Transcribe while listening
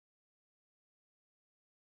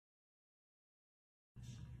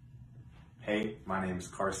Hey, my name is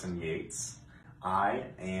Carson Yates. I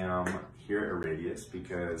am here at Radius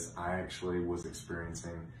because I actually was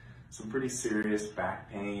experiencing some pretty serious back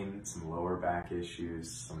pain, some lower back issues,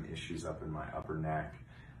 some issues up in my upper neck.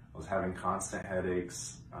 I was having constant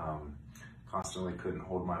headaches, constantly couldn't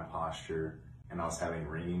hold my posture, and I was having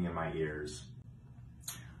ringing in my ears.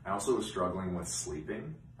 I also was struggling with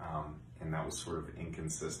sleeping, and that was sort of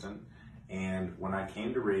inconsistent. And when I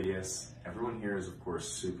came to Radius, everyone here is of course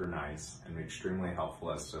super nice and extremely helpful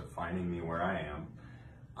as to finding me where I am.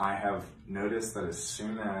 I have noticed that as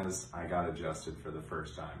soon as I got adjusted for the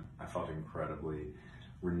first time, I felt incredibly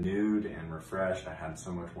renewed and refreshed. I had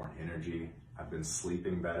so much more energy. I've been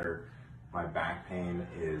sleeping better. My back pain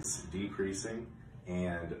is decreasing,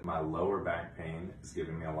 and my lower back pain is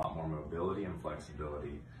giving me a lot more mobility and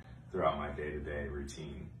flexibility throughout my day-to-day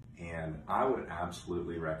routine. And I would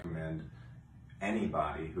absolutely recommend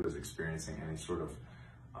anybody who is experiencing any sort of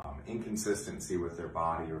inconsistency with their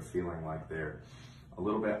body or feeling like they're a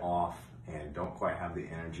little bit off and don't quite have the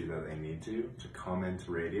energy that they need to come into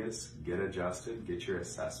Radius, get adjusted, get your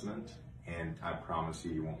assessment, and I promise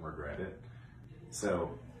you won't regret it.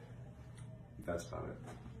 So that's about it.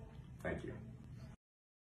 Thank you.